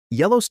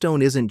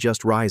Yellowstone isn't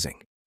just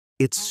rising,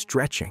 it's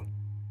stretching.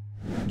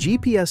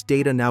 GPS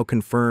data now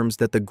confirms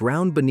that the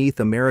ground beneath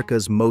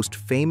America's most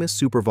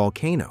famous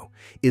supervolcano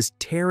is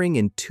tearing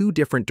in two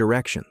different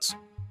directions.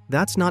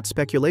 That's not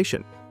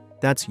speculation.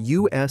 That's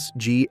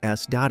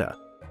USGS data.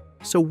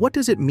 So what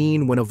does it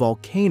mean when a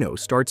volcano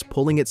starts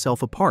pulling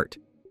itself apart?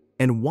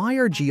 And why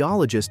are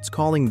geologists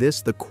calling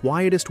this the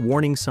quietest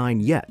warning sign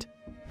yet?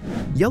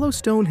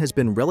 Yellowstone has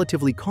been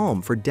relatively calm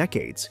for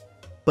decades,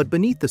 but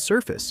beneath the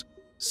surface,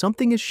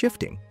 something is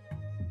shifting.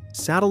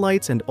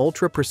 Satellites and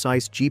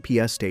ultra-precise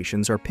GPS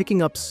stations are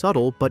picking up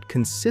subtle but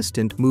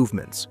consistent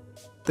movements.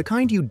 The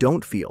kind you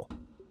don't feel,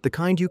 the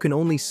kind you can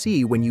only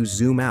see when you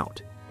zoom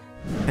out.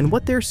 And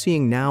what they're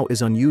seeing now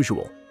is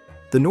unusual.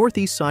 The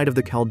northeast side of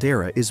the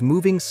caldera is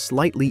moving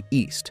slightly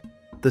east.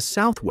 The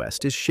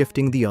southwest is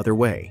shifting the other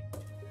way.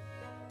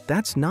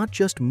 That's not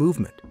just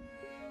movement,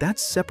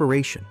 that's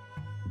separation.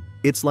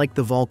 It's like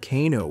the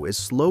volcano is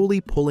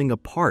slowly pulling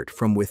apart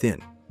from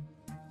within.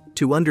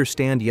 To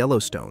understand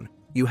Yellowstone,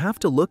 you have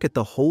to look at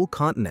the whole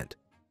continent.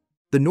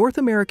 The North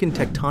American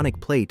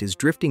tectonic plate is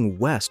drifting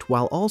west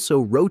while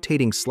also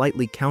rotating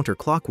slightly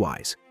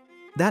counterclockwise.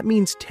 That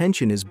means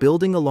tension is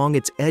building along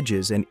its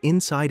edges and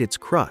inside its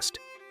crust.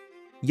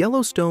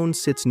 Yellowstone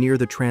sits near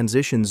the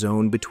transition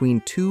zone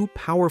between two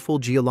powerful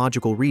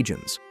geological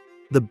regions,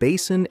 the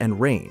Basin and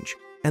Range,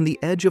 and the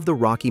edge of the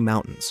Rocky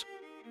Mountains.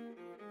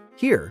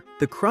 Here,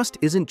 the crust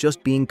isn't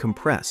just being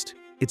compressed,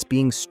 it's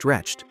being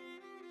stretched.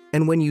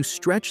 And when you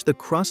stretch the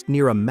crust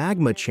near a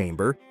magma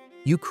chamber,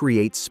 you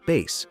create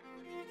space.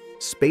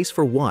 Space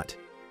for what?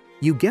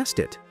 You guessed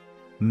it,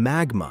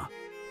 magma.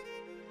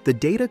 The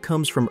data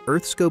comes from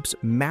EarthScope's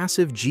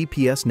massive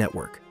GPS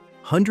network,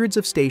 hundreds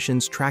of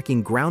stations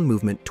tracking ground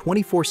movement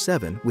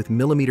 24/7 with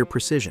millimeter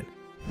precision.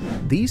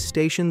 These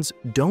stations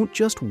don't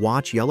just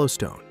watch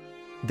Yellowstone,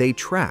 they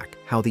track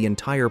how the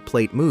entire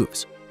plate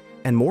moves.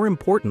 And more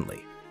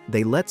importantly,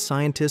 they let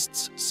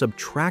scientists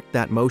subtract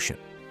that motion.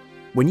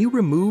 When you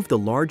remove the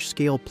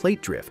large-scale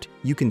plate drift,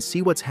 you can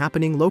see what's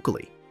happening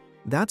locally.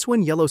 That's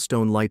when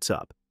Yellowstone lights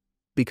up,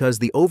 because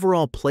the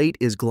overall plate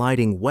is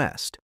gliding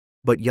west,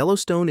 but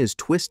Yellowstone is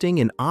twisting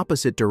in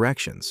opposite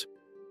directions.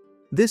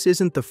 This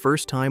isn't the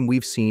first time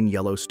we've seen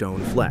Yellowstone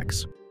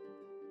flex.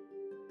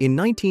 In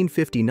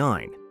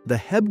 1959, the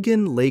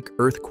Hebgen Lake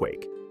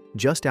earthquake,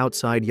 just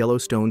outside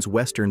Yellowstone's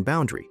western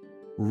boundary,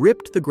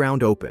 ripped the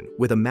ground open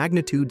with a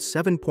magnitude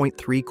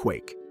 7.3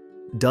 quake.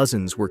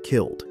 Dozens were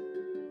killed.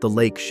 The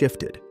lake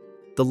shifted.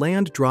 The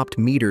land dropped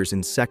meters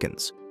in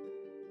seconds.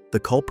 The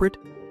culprit?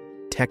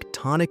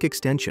 Tectonic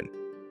extension.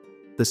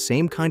 The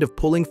same kind of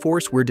pulling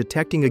force we're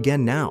detecting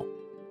again now.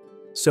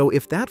 So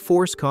if that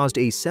force caused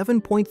a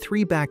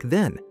 7.3 back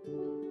then,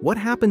 what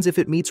happens if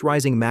it meets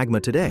rising magma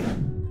today?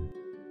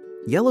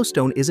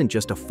 Yellowstone isn't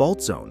just a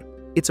fault zone,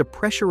 it's a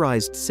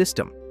pressurized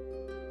system.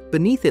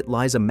 Beneath it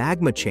lies a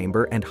magma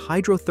chamber and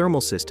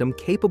hydrothermal system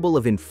capable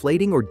of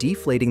inflating or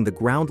deflating the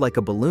ground like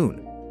a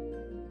balloon.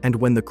 And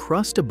when the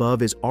crust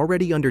above is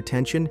already under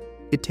tension,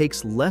 it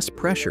takes less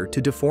pressure to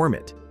deform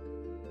it.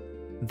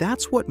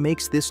 That's what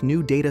makes this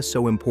new data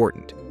so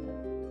important.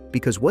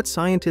 Because what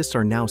scientists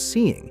are now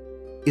seeing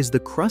is the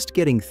crust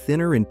getting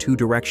thinner in two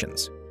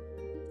directions.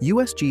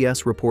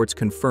 USGS reports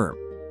confirm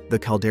the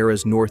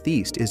caldera's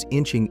northeast is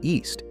inching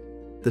east,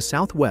 the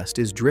southwest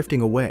is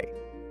drifting away.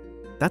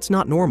 That's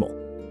not normal,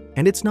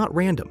 and it's not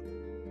random.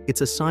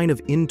 It's a sign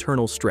of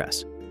internal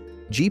stress.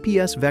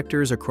 GPS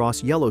vectors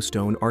across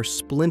Yellowstone are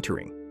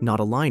splintering, not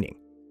aligning.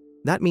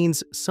 That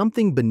means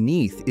something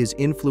beneath is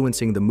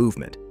influencing the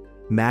movement,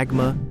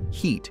 magma,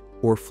 heat,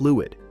 or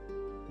fluid.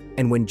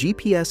 And when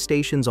GPS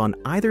stations on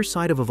either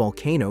side of a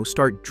volcano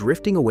start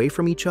drifting away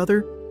from each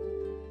other,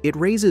 it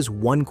raises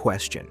one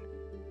question.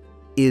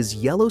 Is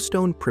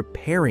Yellowstone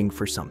preparing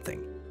for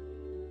something?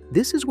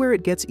 This is where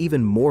it gets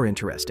even more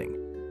interesting.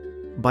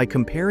 By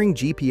comparing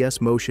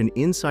GPS motion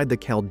inside the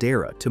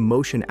caldera to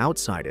motion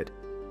outside it,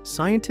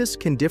 scientists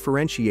can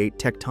differentiate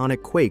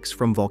tectonic quakes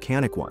from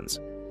volcanic ones.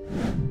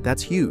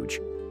 That's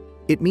huge.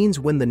 It means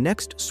when the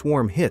next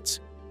swarm hits,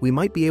 we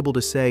might be able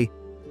to say,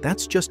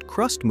 that's just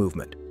crust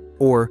movement,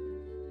 or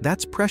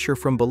that's pressure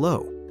from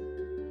below.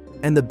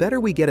 And the better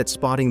we get at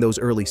spotting those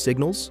early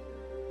signals,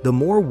 the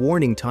more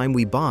warning time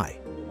we buy.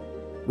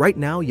 Right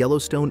now,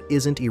 Yellowstone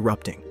isn't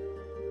erupting,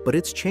 but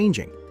it's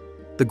changing.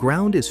 The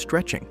ground is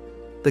stretching,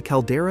 the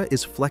caldera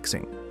is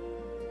flexing,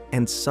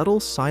 and subtle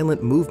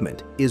silent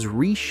movement is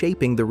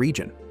reshaping the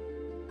region.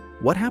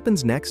 What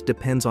happens next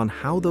depends on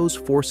how those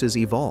forces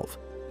evolve.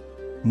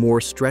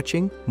 More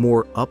stretching,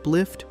 more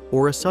uplift,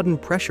 or a sudden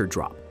pressure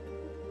drop.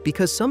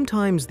 Because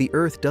sometimes the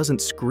Earth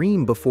doesn't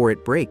scream before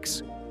it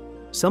breaks.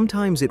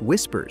 Sometimes it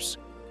whispers.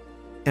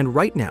 And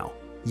right now,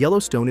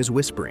 Yellowstone is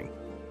whispering.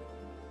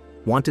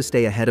 Want to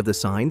stay ahead of the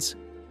signs?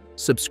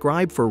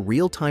 Subscribe for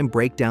real-time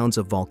breakdowns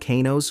of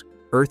volcanoes,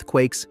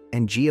 earthquakes,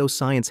 and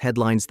geoscience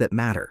headlines that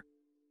matter.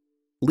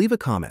 Leave a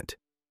comment.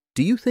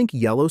 Do you think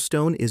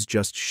Yellowstone is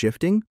just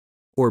shifting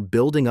or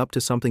building up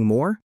to something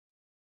more?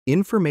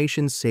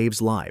 Information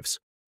saves lives.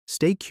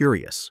 Stay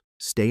curious,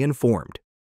 stay informed.